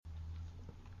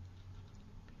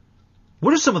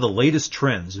What are some of the latest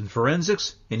trends in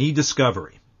forensics and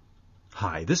e-discovery?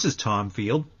 Hi, this is Tom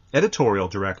Field, Editorial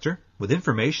Director with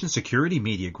Information Security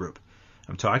Media Group.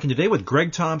 I'm talking today with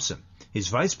Greg Thompson. He's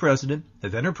Vice President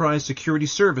of Enterprise Security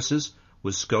Services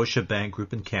with Scotiabank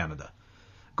Group in Canada.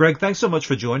 Greg, thanks so much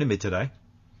for joining me today.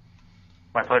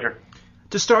 My pleasure.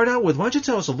 To start out with, why don't you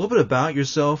tell us a little bit about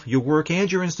yourself, your work,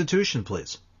 and your institution,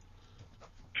 please?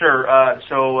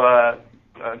 Sure.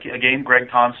 Again, Greg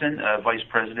Thompson, Vice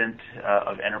President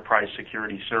of Enterprise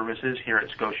Security Services here at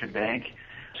Scotiabank.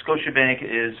 Scotiabank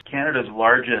is Canada's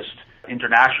largest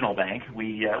international bank.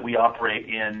 We operate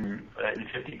in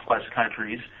 50-plus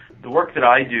countries. The work that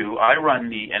I do, I run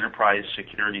the Enterprise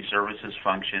Security Services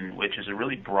function, which is a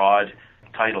really broad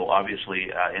title,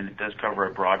 obviously, and it does cover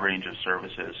a broad range of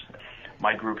services.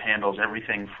 My group handles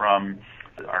everything from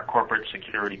our corporate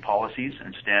security policies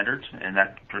and standards, and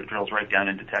that drills right down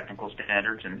into technical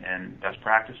standards and best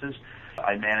practices.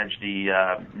 I manage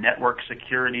the network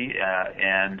security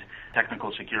and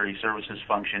technical security services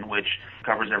function, which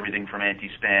covers everything from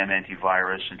anti-spam,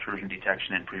 antivirus, intrusion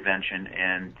detection and prevention,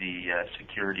 and the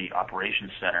security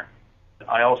operations center.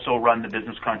 I also run the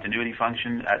business continuity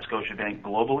function at Scotiabank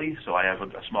globally, so I have a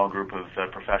small group of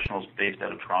professionals based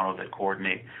out of Toronto that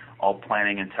coordinate all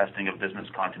planning and testing of business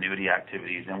continuity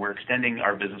activities, and we're extending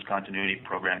our business continuity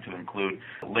program to include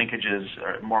linkages,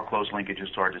 or more close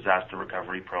linkages to our disaster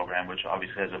recovery program, which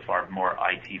obviously has a far more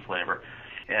IT flavor.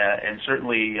 And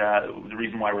certainly the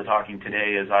reason why we're talking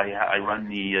today is I run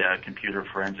the computer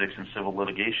forensics and civil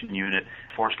litigation unit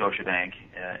for Scotiabank,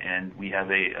 and we have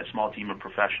a small team of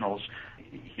professionals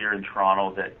here in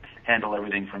Toronto that handle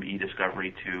everything from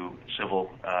e-discovery to civil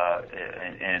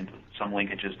and some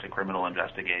linkages to criminal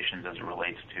investigations as it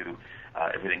relates to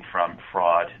everything from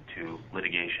fraud to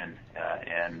litigation.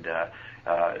 And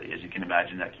as you can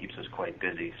imagine, that keeps us quite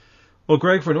busy. Well,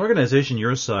 Greg, for an organization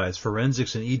your size,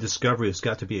 forensics and e-discovery has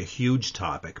got to be a huge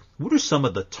topic. What are some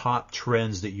of the top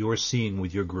trends that you're seeing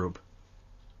with your group?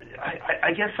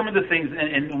 I guess some of the things,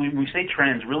 and when we say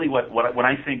trends, really when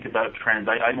I think about trends,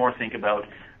 I more think about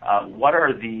what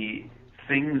are the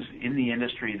things in the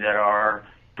industry that are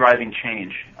driving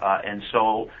change. And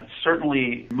so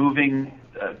certainly moving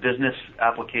business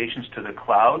applications to the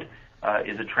cloud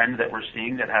is a trend that we're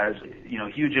seeing that has,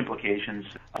 huge implications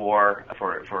for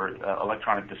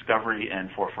electronic discovery and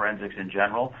for forensics in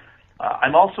general.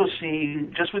 I'm also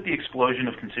seeing, just with the explosion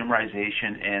of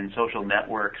consumerization and social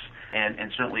networks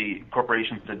and certainly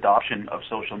corporations' adoption of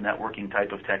social networking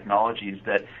type of technologies,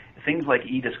 that things like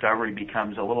e-discovery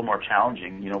becomes a little more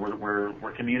challenging.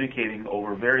 We're communicating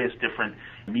over various different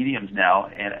mediums now,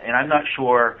 and I'm not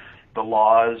sure the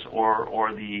laws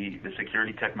or the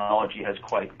security technology has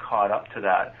quite caught up to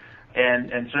that.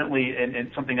 And certainly,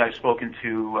 and something I've spoken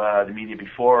to the media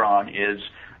before on is,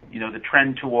 the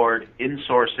trend toward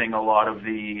insourcing a lot of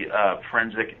the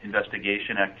forensic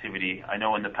investigation activity. I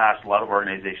know in the past a lot of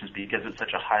organizations, because it's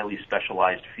such a highly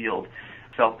specialized field,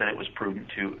 felt that it was prudent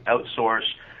to outsource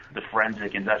the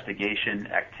forensic investigation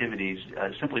activities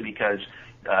simply because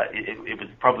it was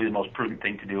probably the most prudent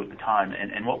thing to do at the time.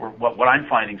 And what I'm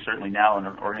finding certainly now in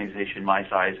an organization my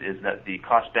size is that the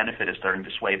cost benefit is starting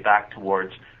to sway back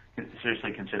towards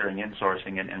seriously considering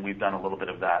insourcing, and we've done a little bit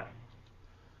of that.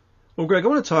 Well, Greg, I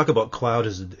want to talk about cloud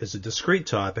as a discrete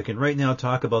topic, and right now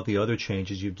talk about the other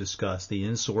changes you've discussed, the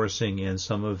insourcing and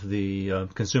some of the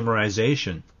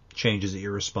consumerization changes that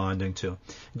you're responding to.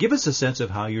 Give us a sense of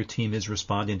how your team is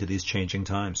responding to these changing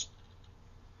times.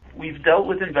 We've dealt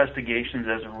with investigations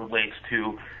as it relates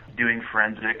to doing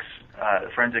forensic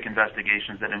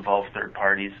investigations that involve third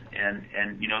parties, and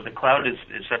the cloud is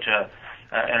such a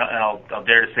and I'll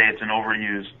dare to say it's an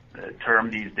overused term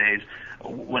these days.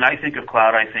 When I think of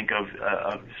cloud, I think of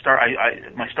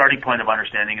my starting point of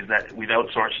understanding is that we've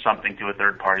outsourced something to a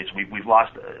third party, so we've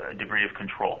lost a degree of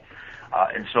control,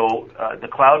 and so the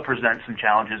cloud presents some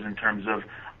challenges in terms of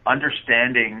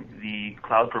understanding the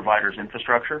cloud provider's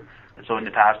infrastructure. So in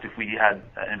the past, if we had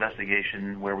an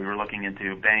investigation where we were looking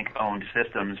into bank-owned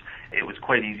systems, it was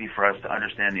quite easy for us to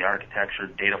understand the architecture,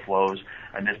 data flows,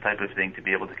 and this type of thing to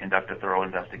be able to conduct a thorough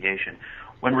investigation.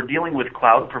 When we're dealing with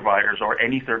cloud providers or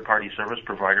any third-party service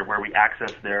provider where we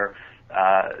access their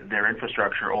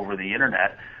infrastructure over the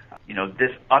internet,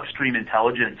 this upstream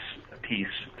intelligence piece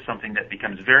is something that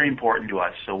becomes very important to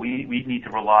us. So we need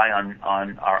to rely on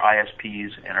our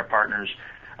ISPs and our partners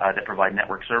that provide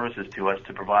network services to us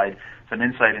to provide some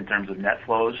insight in terms of net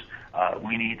flows.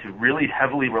 We need to really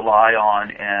heavily rely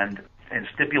on and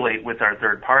stipulate with our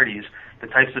third parties the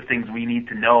types of things we need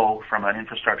to know from an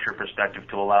infrastructure perspective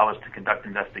to allow us to conduct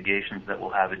investigations that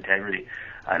will have integrity.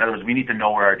 In other words, we need to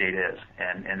know where our data is,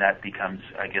 and that becomes,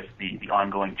 I guess, the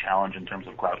ongoing challenge in terms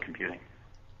of cloud computing.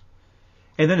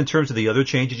 And then in terms of the other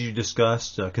changes you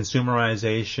discussed,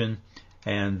 consumerization,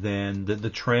 and then the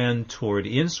trend toward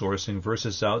insourcing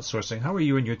versus outsourcing, how are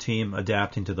you and your team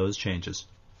adapting to those changes?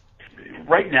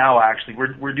 Right now, actually,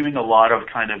 we're doing a lot of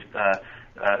kind of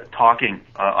talking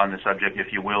on the subject,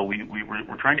 if you will.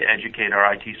 We're trying to educate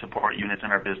our IT support units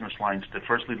and our business lines to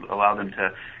firstly allow them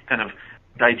to kind of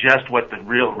digest what the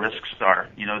real risks are.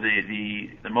 You know,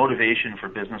 the motivation for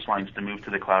business lines to move to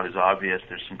the cloud is obvious.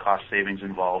 There's some cost savings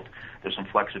involved. There's some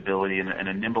flexibility and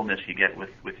a nimbleness you get with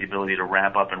the ability to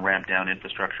ramp up and ramp down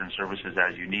infrastructure and services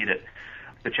as you need it.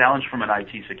 The challenge from an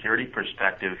IT security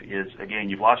perspective is, again,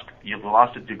 you've lost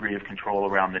a degree of control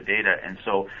around the data, and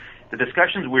so the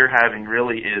discussions we're having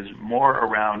really is more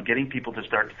around getting people to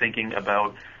start thinking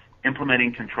about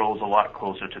implementing controls a lot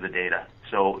closer to the data.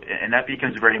 So, and that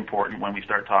becomes very important when we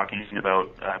start talking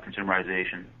about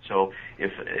consumerization. So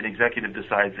if an executive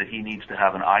decides that he needs to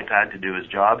have an iPad to do his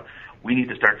job, we need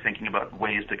to start thinking about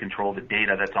ways to control the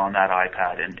data that's on that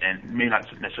iPad and may not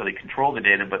necessarily control the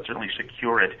data, but certainly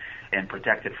secure it and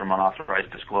protect it from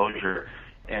unauthorized disclosure.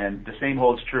 And the same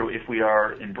holds true if we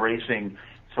are embracing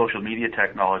social media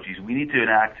technologies. We need to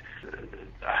enact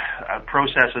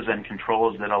processes and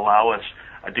controls that allow us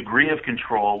a degree of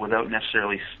control without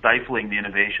necessarily stifling the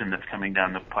innovation that's coming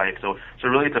down the pipe. So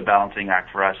really it's a balancing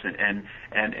act for us. And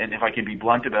if I can be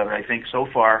blunt about it, I think so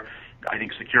far, I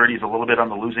think security is a little bit on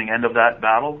the losing end of that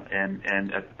battle. And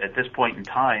at this point in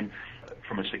time,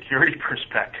 from a security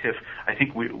perspective, I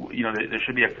think there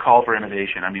should be a call for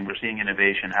innovation. I mean, we're seeing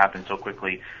innovation happen so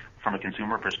quickly from a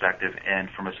consumer perspective, and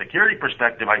from a security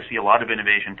perspective, I see a lot of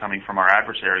innovation coming from our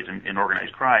adversaries in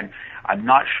organized crime. I'm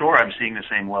not sure I'm seeing the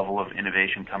same level of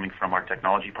innovation coming from our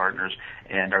technology partners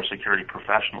and our security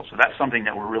professionals. So that's something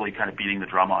that we're really kind of beating the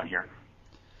drum on here.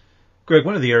 Greg,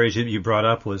 one of the areas that you brought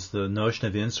up was the notion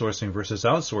of insourcing versus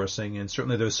outsourcing, and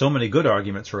certainly there's so many good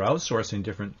arguments for outsourcing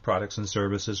different products and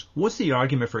services. What's the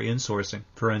argument for insourcing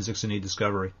forensics and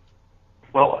e-discovery?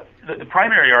 Well, the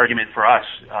primary argument for us,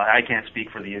 I can't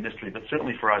speak for the industry, but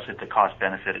certainly for us, it's a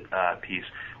cost-benefit piece.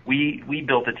 We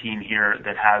built a team here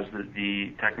that has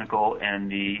the technical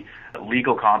and the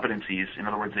legal competencies. In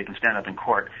other words, they can stand up in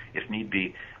court if need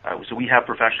be. So we have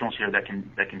professionals here that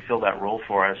can fill that role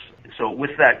for us. So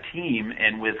with that team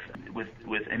and with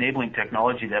enabling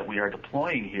technology that we are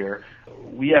deploying here,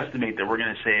 we estimate that we're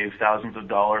going to save thousands of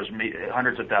dollars,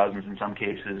 hundreds of thousands in some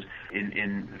cases,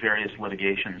 in various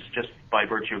litigations, just by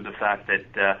virtue of the fact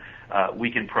that we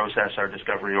can process our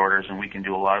discovery orders and we can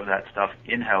do a lot of that stuff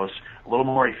in-house a little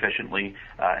more efficiently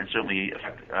and certainly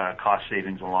affect cost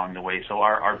savings along the way. So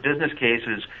our business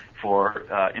cases for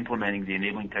implementing the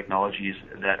enabling technologies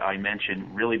that I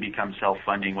mentioned really become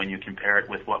self-funding when you compare it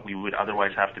with what we would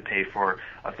otherwise have to pay for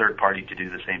a third party to do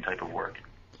the same type of work.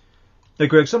 Now,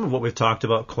 Greg, some of what we've talked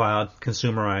about, cloud,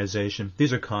 consumerization,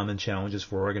 these are common challenges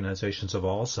for organizations of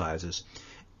all sizes.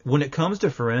 When it comes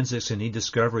to forensics and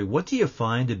e-discovery, what do you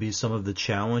find to be some of the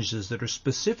challenges that are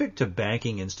specific to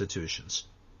banking institutions?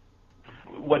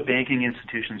 What banking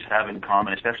institutions have in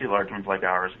common, especially large ones like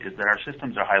ours, is that our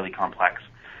systems are highly complex.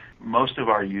 Most of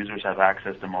our users have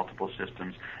access to multiple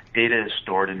systems. Data is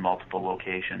stored in multiple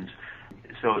locations.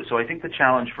 So I think the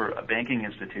challenge for banking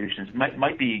institutions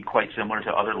might be quite similar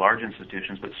to other large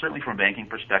institutions, but certainly from a banking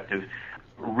perspective,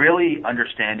 really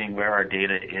understanding where our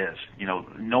data is. You know,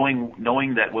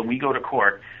 knowing that when we go to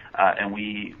court and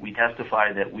we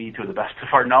testify that we, to the best of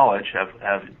our knowledge,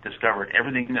 have discovered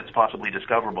everything that's possibly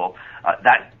discoverable,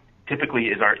 that typically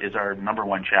is our number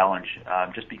one challenge,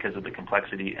 just because of the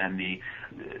complexity and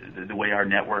the way our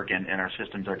network and our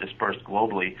systems are dispersed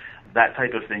globally. That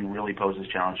type of thing really poses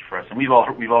challenge for us. And we've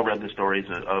all read the stories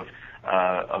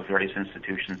of various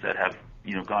institutions that have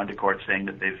gone to court saying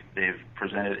that they've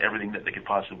presented everything that they could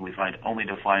possibly find, only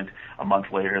to find a month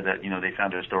later that they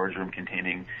found a storage room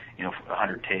containing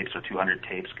 100 tapes or 200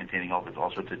 tapes containing all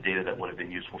sorts of data that would have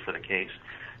been useful for the case.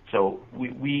 So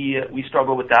we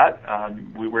struggle with that.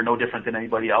 We're no different than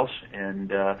anybody else, and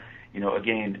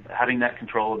again, having that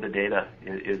control of the data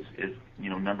is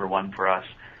number one for us.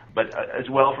 But as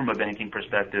well from a banking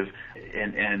perspective,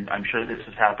 and I'm sure this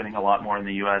is happening a lot more in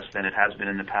the U.S. than it has been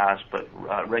in the past, but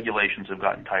regulations have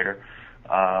gotten tighter,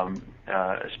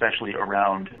 especially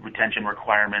around retention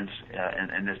requirements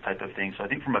and this type of thing. So I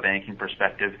think from a banking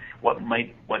perspective, what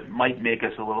might make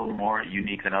us a little more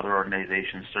unique than other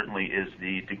organizations certainly is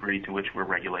the degree to which we're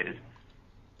regulated.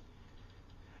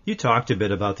 You talked a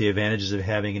bit about the advantages of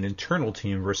having an internal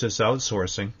team versus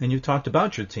outsourcing, and you talked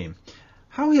about your team.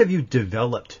 How have you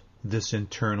developed this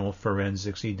internal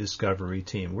forensics e-discovery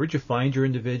team? Where'd you find your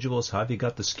individuals? How have you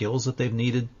got the skills that they've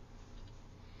needed?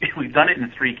 We've done it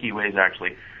in three key ways,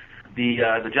 actually.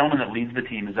 The gentleman that leads the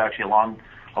team is actually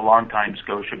a long-time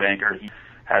Scotiabanker. He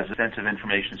has a sense of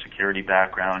information security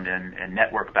background and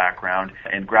network background,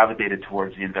 and gravitated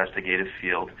towards the investigative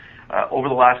field. Over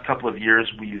the last couple of years,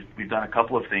 we've done a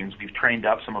couple of things. We've trained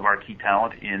up some of our key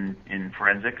talent in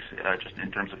forensics, just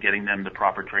in terms of getting them the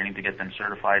proper training to get them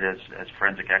certified as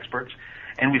forensic experts.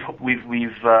 And we've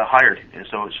hired.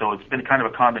 So it's been kind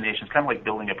of a combination. It's kind of like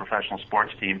building a professional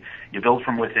sports team. You build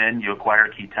from within, you acquire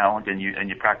key talent, and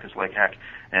you practice like heck,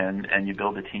 and you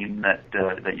build a team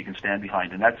that you can stand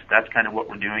behind. And that's kind of what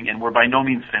we're doing. And we're by no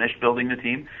means finished building the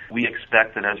team. We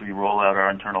expect that as we roll out our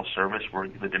internal service,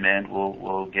 the demand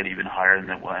will get even higher,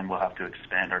 and we'll have to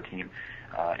expand our team.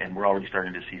 And we're already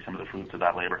starting to see some of the fruits of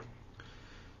that labor.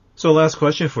 So last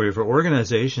question for you. For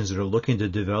organizations that are looking to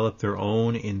develop their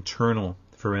own internal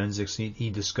forensics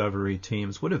e-discovery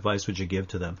teams, what advice would you give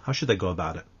to them? How should they go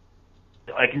about it?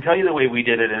 I can tell you the way we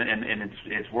did it, and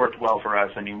it's worked well for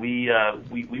us. I mean, we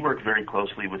worked very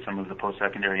closely with some of the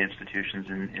post-secondary institutions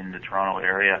in the Toronto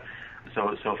area.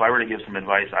 So if I were to give some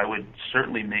advice, I would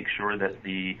certainly make sure that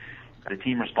the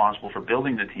team responsible for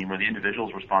building the team, or the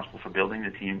individuals responsible for building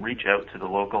the team, reach out to the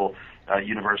local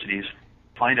universities,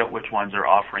 find out which ones are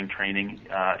offering training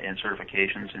and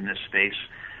certifications in this space.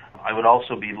 I would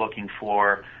also be looking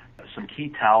for some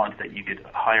key talent that you could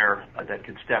hire that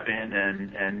could step in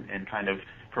and kind of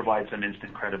provide some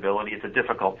instant credibility. It's a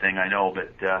difficult thing, I know,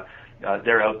 but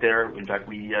they're out there. In fact,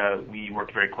 we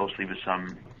worked very closely with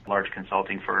some large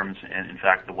consulting firms, and in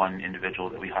fact, the one individual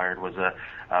that we hired was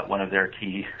one of their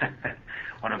key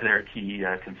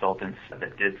consultants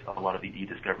that did a lot of the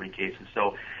e-discovery cases.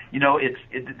 So,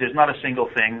 there's not a single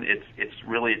thing. It's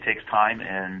really, it takes time,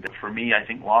 and for me, I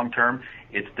think long term,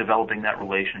 it's developing that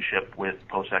relationship with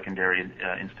post-secondary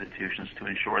institutions to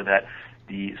ensure that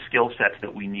the skill sets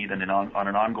that we need on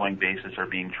an ongoing basis are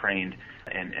being trained,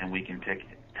 and we can pick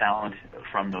talent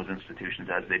from those institutions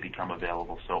as they become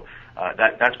available. So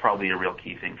that's probably a real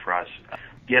key thing for us.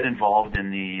 Get involved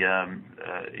in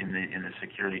the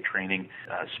security training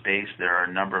space. There are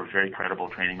a number of very credible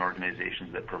training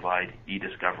organizations that provide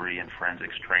e-discovery and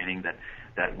forensics training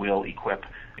that will equip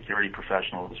security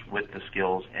professionals with the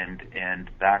skills and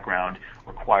background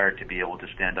required to be able to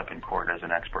stand up in court as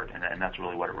an expert, and that's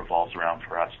really what it revolves around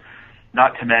for us.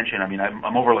 Not to mention, I mean,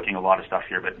 I'm overlooking a lot of stuff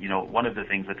here, but, one of the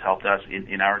things that's helped us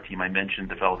in our team, I mentioned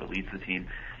the fellow that leads the team.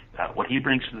 What he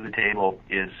brings to the table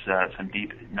is some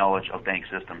deep knowledge of bank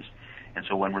systems. And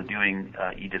so when we're doing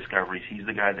e-discoveries, he's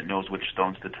the guy that knows which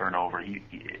stones to turn over.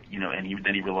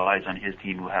 Then he relies on his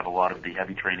team, who have a lot of the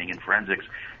heavy training in forensics,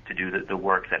 to do the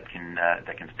work that can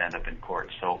stand up in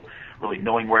court. So really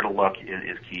knowing where to look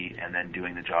is key, and then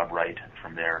doing the job right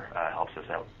from there helps us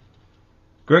out.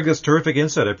 Greg, that's terrific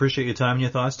insight. I appreciate your time and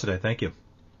your thoughts today. Thank you.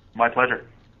 My pleasure.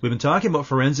 We've been talking about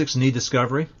forensics and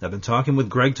e-discovery. I've been talking with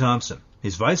Greg Thompson.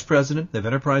 He's Vice President of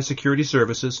Enterprise Security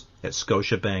Services at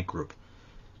Scotiabank Group.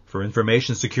 For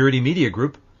Information Security Media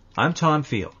Group, I'm Tom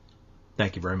Field.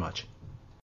 Thank you very much.